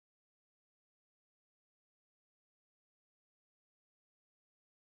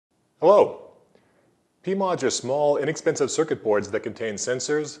Hello. Pmods are small, inexpensive circuit boards that contain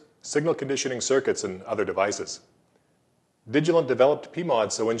sensors, signal conditioning circuits, and other devices. Digilent developed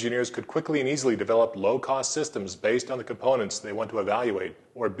Pmods so engineers could quickly and easily develop low-cost systems based on the components they want to evaluate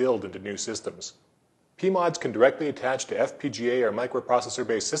or build into new systems. Pmods can directly attach to FPGA or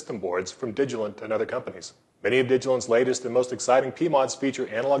microprocessor-based system boards from Digilent and other companies. Many of Digilent's latest and most exciting Pmods feature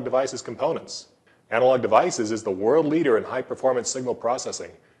Analog Devices components. Analog Devices is the world leader in high-performance signal processing,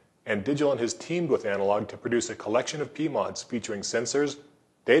 and Digilent has teamed with Analog to produce a collection of Pmods featuring sensors,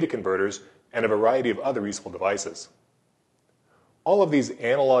 data converters, and a variety of other useful devices. All of these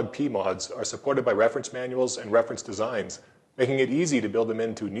analog Pmods are supported by reference manuals and reference designs, making it easy to build them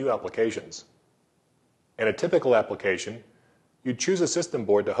into new applications. In a typical application, you'd choose a system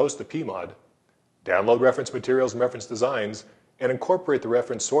board to host the Pmod, download reference materials and reference designs, and incorporate the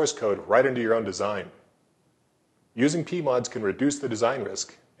reference source code right into your own design. Using Pmods can reduce the design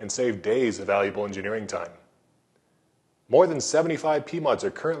risk and save days of valuable engineering time. More than 75 Pmods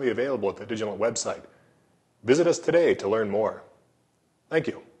are currently available at the Digilent website. Visit us today to learn more. Thank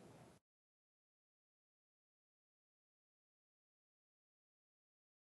you.